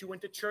fact that you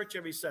went to church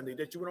every Sunday,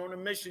 that you went on a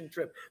mission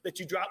trip, that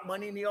you dropped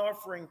money in the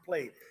offering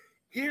plate.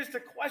 Here's the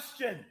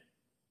question.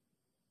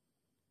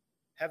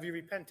 Have you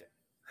repented?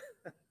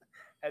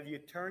 Have you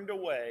turned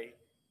away,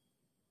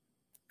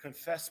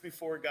 confessed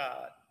before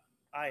God,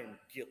 I am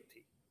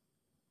guilty.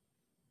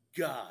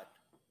 God,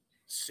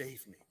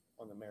 save me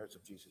on the merits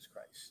of Jesus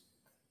Christ.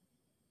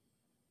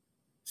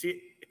 See,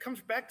 it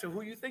comes back to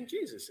who you think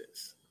Jesus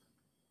is.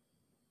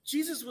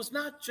 Jesus was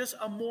not just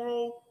a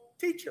moral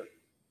teacher.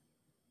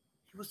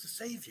 He was the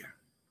Savior.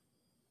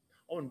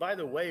 Oh, and by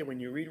the way, when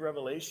you read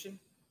Revelation,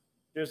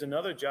 there's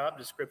another job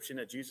description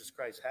that Jesus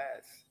Christ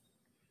has.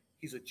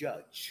 He's a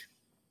judge.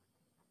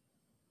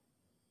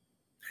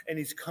 And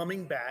he's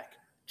coming back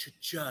to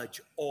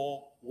judge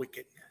all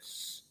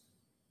wickedness.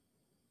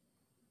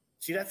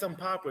 See, that's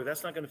unpopular.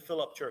 That's not going to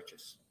fill up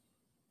churches.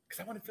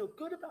 Because I want to feel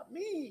good about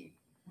me.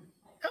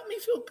 Help me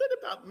feel good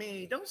about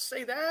me. Don't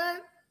say that.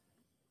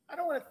 I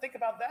don't want to think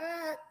about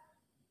that.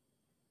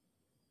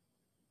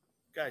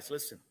 Guys,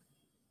 listen.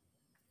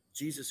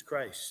 Jesus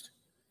Christ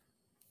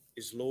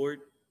is Lord,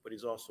 but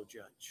he's also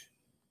judge.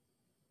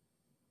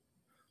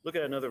 Look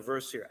at another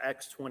verse here,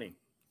 Acts 20.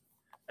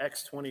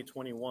 Acts 20,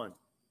 21.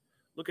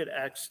 Look at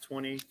Acts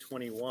 20,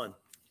 21.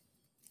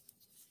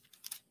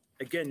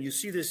 Again, you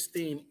see this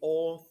theme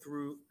all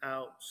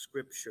throughout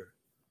Scripture.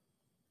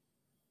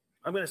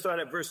 I'm going to start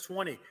at verse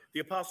 20.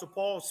 The Apostle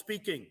Paul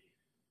speaking.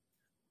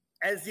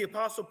 As the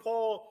Apostle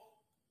Paul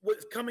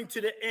was coming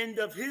to the end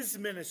of his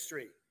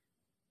ministry,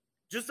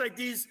 just like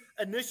these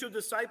initial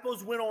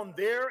disciples went on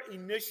their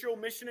initial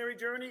missionary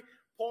journey,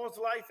 Paul's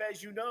life,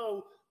 as you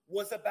know,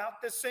 was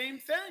about the same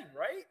thing,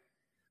 right?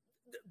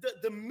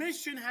 The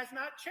mission has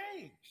not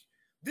changed.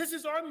 This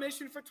is our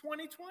mission for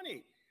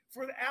 2020,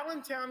 for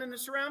Allentown and the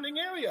surrounding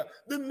area.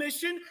 The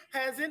mission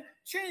hasn't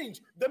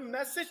changed. The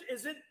message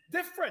isn't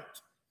different.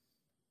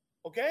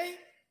 Okay?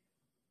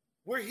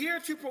 We're here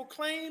to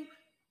proclaim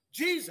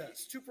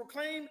Jesus, to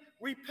proclaim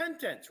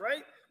repentance,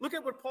 right? Look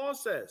at what Paul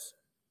says.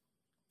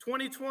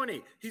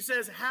 2020, he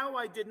says, how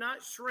I did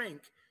not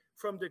shrink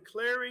from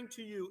declaring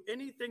to you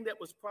anything that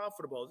was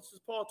profitable. This is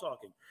Paul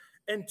talking.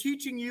 And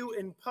teaching you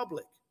in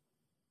public.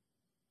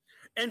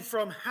 And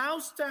from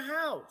house to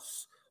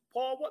house.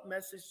 Paul, what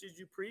message did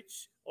you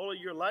preach all of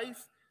your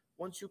life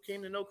once you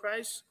came to know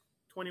Christ?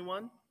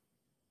 21.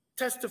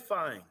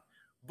 Testifying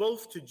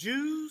both to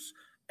Jews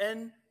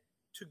and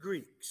to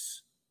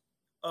Greeks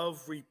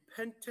of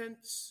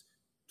repentance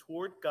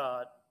toward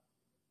God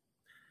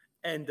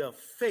and of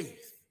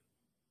faith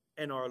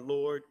in our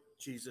Lord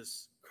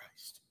Jesus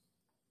Christ.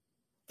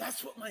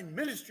 That's what my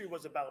ministry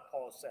was about,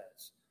 Paul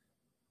says.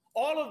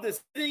 All of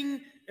this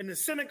thing in the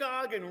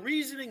synagogue and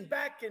reasoning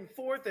back and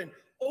forth and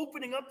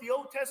opening up the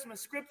Old Testament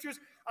scriptures,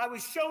 I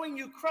was showing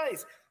you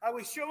Christ. I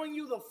was showing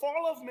you the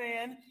fall of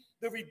man,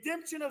 the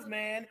redemption of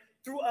man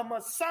through a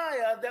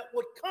Messiah that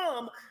would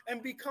come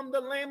and become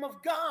the Lamb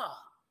of God.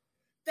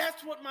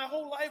 That's what my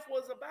whole life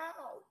was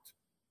about.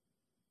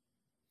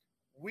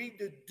 We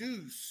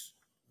deduce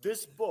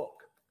this book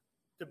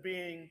to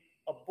being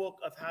a book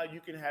of how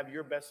you can have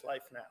your best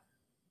life now.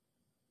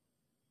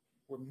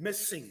 We're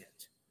missing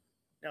it.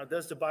 Now,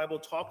 does the Bible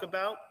talk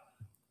about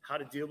how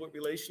to deal with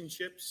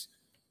relationships?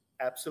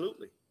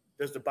 Absolutely.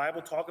 Does the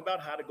Bible talk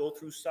about how to go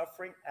through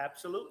suffering?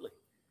 Absolutely.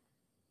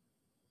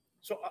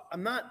 So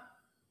I'm not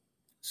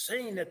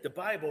saying that the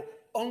Bible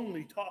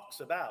only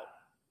talks about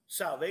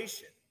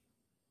salvation.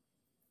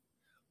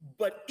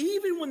 But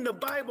even when the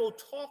Bible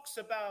talks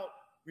about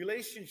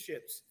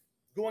relationships,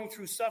 going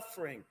through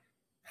suffering,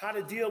 how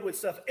to deal with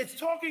stuff, it's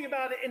talking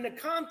about it in the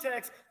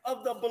context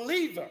of the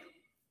believer.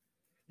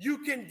 You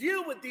can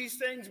deal with these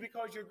things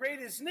because your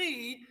greatest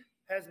need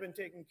has been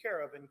taken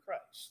care of in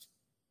Christ.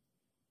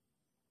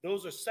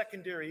 Those are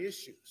secondary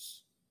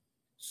issues.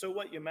 So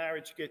what, your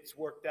marriage gets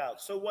worked out?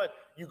 So what,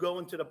 you go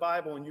into the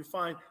Bible and you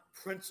find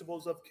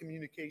principles of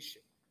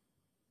communication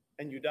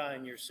and you die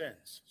in your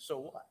sins. So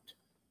what?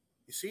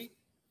 You see?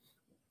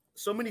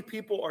 So many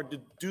people are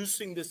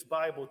deducing this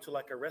Bible to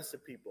like a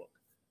recipe book.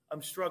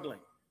 I'm struggling.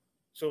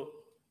 So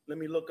let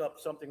me look up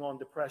something on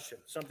depression,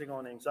 something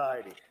on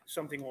anxiety,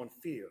 something on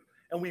fear.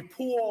 And we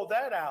pull all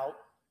that out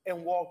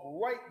and walk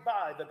right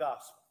by the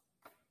gospel.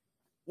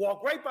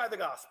 Walk right by the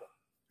gospel.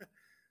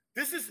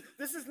 This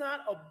is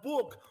not a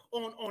book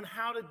on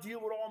how to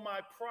deal with all my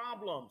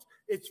problems.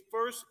 It's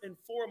first and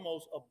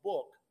foremost a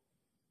book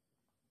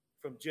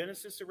from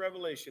Genesis to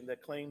Revelation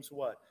that claims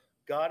what?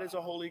 God is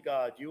a holy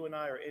God. You and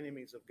I are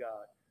enemies of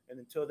God. And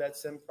until that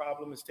sin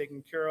problem is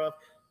taken care of,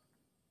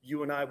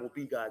 you and I will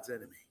be God's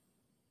enemy.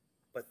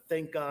 But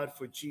thank God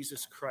for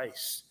Jesus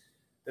Christ,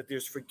 that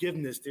there's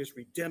forgiveness, there's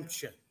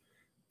redemption,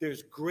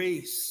 there's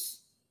grace.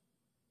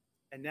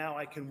 And now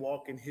I can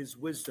walk in his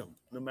wisdom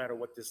no matter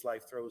what this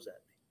life throws at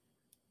me.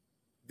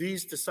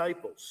 These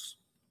disciples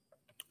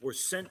were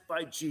sent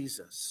by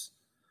Jesus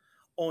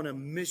on a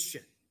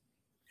mission.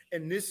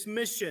 And this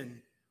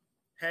mission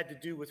had to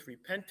do with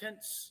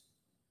repentance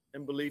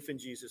and belief in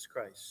Jesus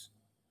Christ.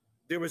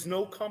 There was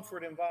no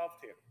comfort involved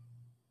here.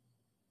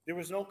 There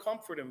was no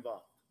comfort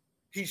involved.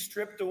 He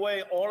stripped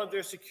away all of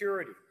their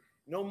security.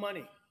 No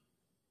money.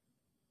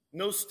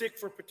 No stick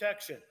for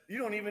protection. You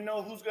don't even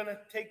know who's going to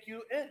take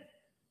you in.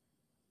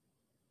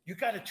 You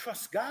got to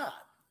trust God.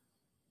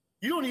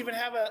 You don't even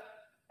have an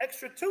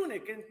extra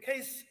tunic in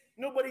case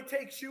nobody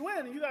takes you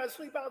in and you got to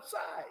sleep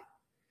outside.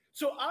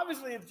 So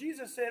obviously, if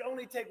Jesus said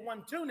only take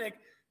one tunic,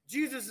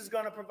 Jesus is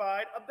going to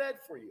provide a bed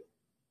for you.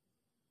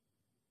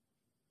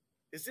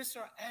 Is this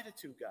our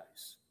attitude,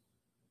 guys?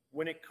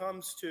 When it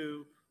comes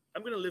to,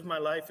 I'm going to live my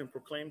life and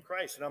proclaim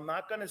Christ, and I'm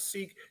not going to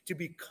seek to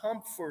be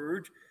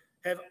comforted,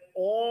 have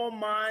all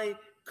my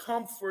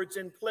comforts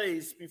in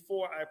place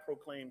before I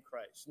proclaim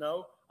Christ.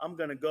 No, I'm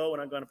going to go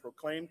and I'm going to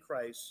proclaim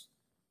Christ,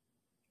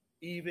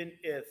 even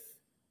if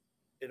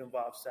it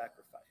involves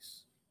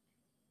sacrifice.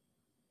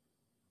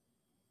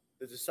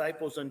 The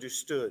disciples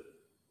understood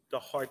the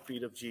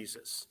heartbeat of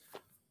Jesus.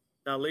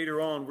 Now, later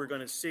on, we're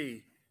going to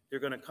see they're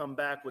going to come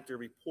back with their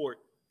report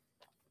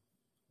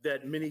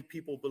that many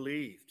people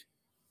believed.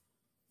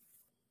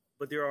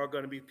 But there are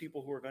going to be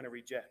people who are going to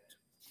reject.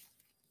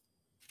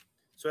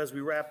 So as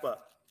we wrap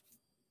up,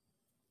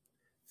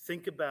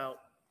 think about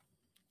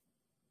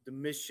the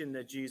mission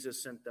that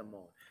Jesus sent them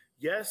on.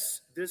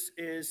 Yes, this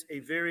is a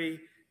very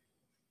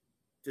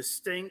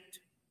distinct,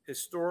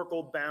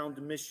 historical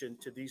bound mission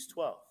to these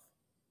 12.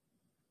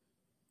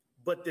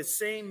 But the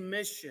same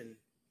mission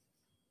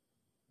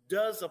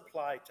does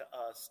apply to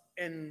us,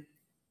 and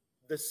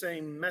the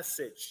same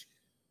message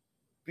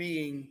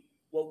being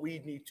what we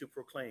need to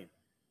proclaim.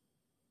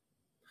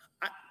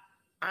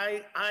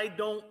 I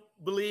don't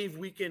believe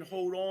we can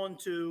hold on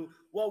to,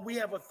 well, we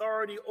have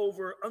authority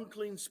over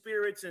unclean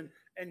spirits, and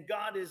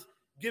God has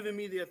given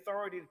me the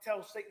authority to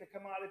tell Satan to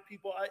come out of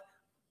people.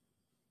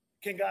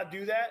 Can God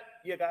do that?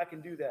 Yeah, God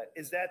can do that.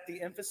 Is that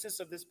the emphasis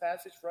of this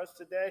passage for us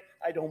today?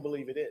 I don't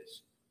believe it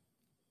is.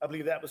 I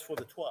believe that was for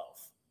the 12.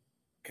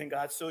 Can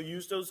God still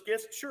use those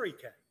gifts? Sure he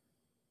can.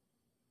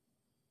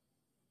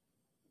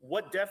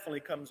 What definitely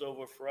comes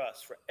over for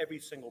us, for every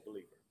single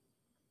believer?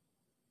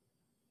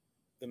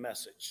 The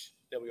message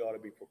that we ought to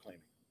be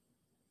proclaiming.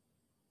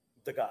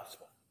 The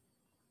gospel.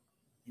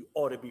 You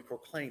ought to be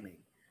proclaiming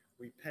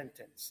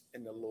repentance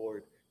in the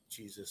Lord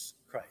Jesus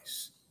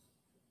Christ.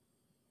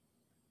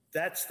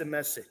 That's the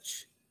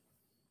message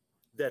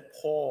that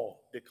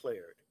Paul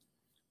declared.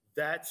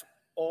 That's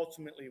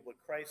ultimately what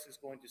Christ is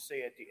going to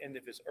say at the end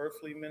of his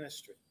earthly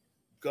ministry.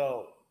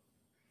 Go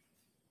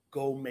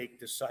make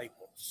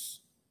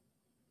disciples.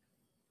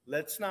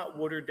 Let's not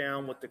water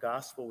down what the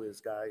gospel is,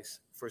 guys,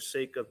 for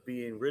sake of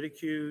being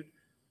ridiculed,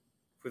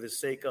 for the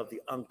sake of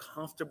the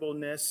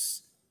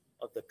uncomfortableness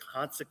of the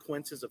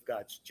consequences of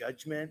God's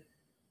judgment.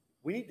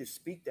 We need to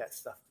speak that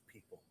stuff to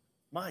people.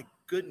 My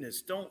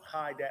goodness, don't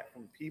hide that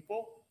from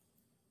people.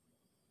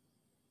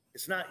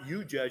 It's not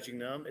you judging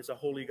them. It's a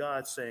holy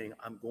God saying,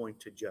 I'm going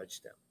to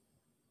judge them.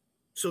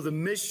 So the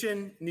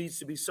mission needs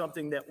to be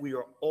something that we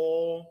are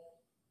all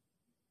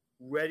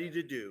ready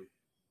to do,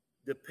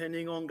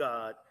 depending on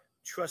God,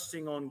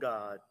 trusting on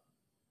God,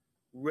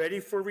 ready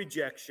for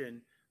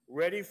rejection,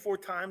 ready for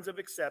times of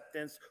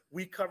acceptance.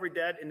 We covered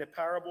that in the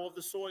parable of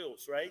the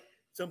soils, right?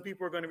 Some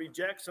people are going to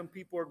reject, some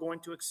people are going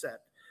to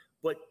accept.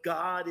 But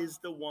God is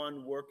the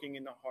one working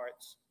in the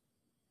hearts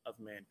of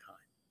mankind.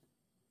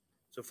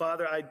 So,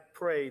 Father, I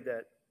pray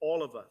that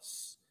all of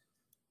us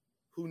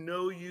who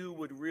know you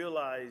would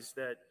realize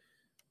that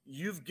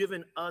you've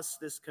given us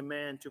this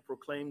command to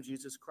proclaim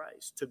Jesus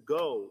Christ, to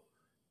go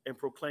and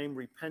proclaim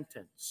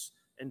repentance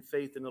and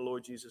faith in the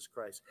Lord Jesus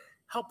Christ.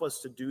 Help us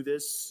to do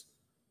this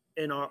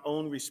in our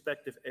own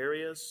respective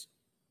areas.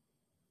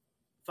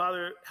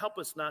 Father, help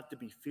us not to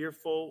be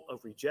fearful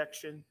of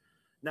rejection,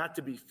 not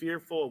to be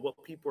fearful of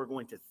what people are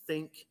going to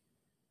think.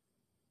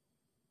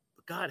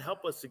 But God,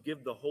 help us to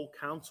give the whole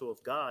counsel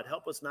of God.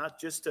 Help us not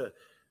just to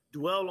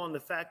dwell on the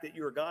fact that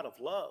you're a God of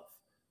love.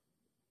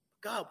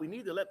 God, we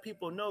need to let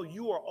people know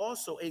you are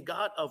also a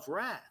God of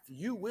wrath.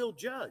 You will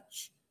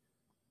judge.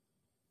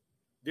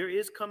 There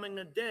is coming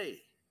a day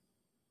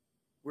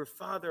where,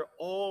 Father,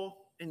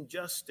 all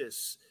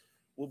injustice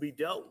will be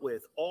dealt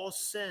with, all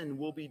sin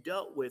will be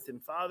dealt with.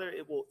 And Father,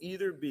 it will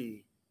either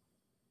be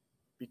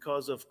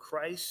because of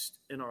Christ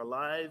in our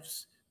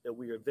lives that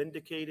we are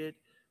vindicated,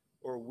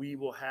 or we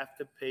will have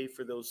to pay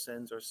for those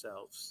sins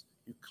ourselves.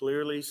 You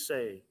clearly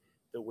say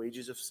the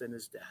wages of sin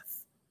is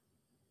death.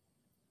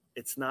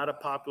 It's not a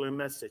popular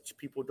message.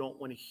 People don't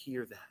want to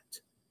hear that.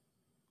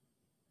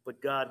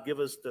 But God, give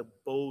us the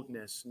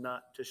boldness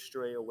not to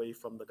stray away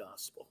from the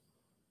gospel.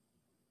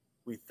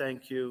 We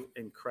thank you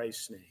in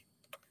Christ's name.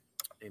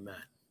 Amen.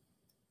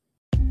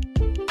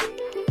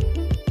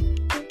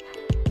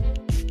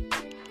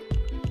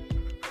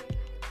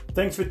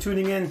 Thanks for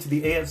tuning in to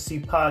the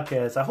AFC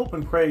podcast. I hope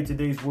and pray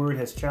today's word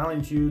has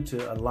challenged you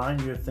to align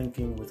your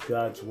thinking with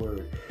God's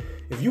word.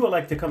 If you would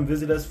like to come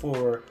visit us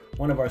for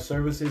one of our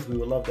services, we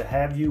would love to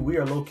have you. We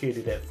are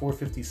located at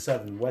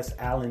 457 West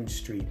Allen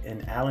Street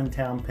in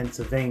Allentown,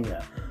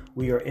 Pennsylvania.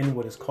 We are in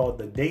what is called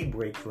the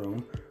Daybreak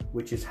Room,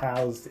 which is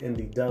housed in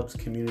the Dubs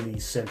Community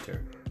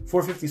Center.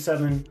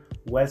 457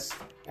 West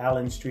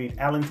Allen Street,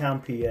 Allentown,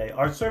 PA.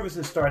 Our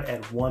services start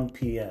at 1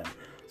 p.m.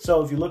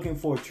 So if you're looking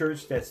for a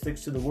church that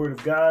sticks to the Word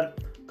of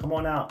God, come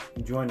on out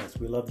and join us.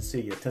 We'd love to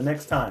see you. Till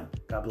next time,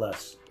 God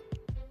bless.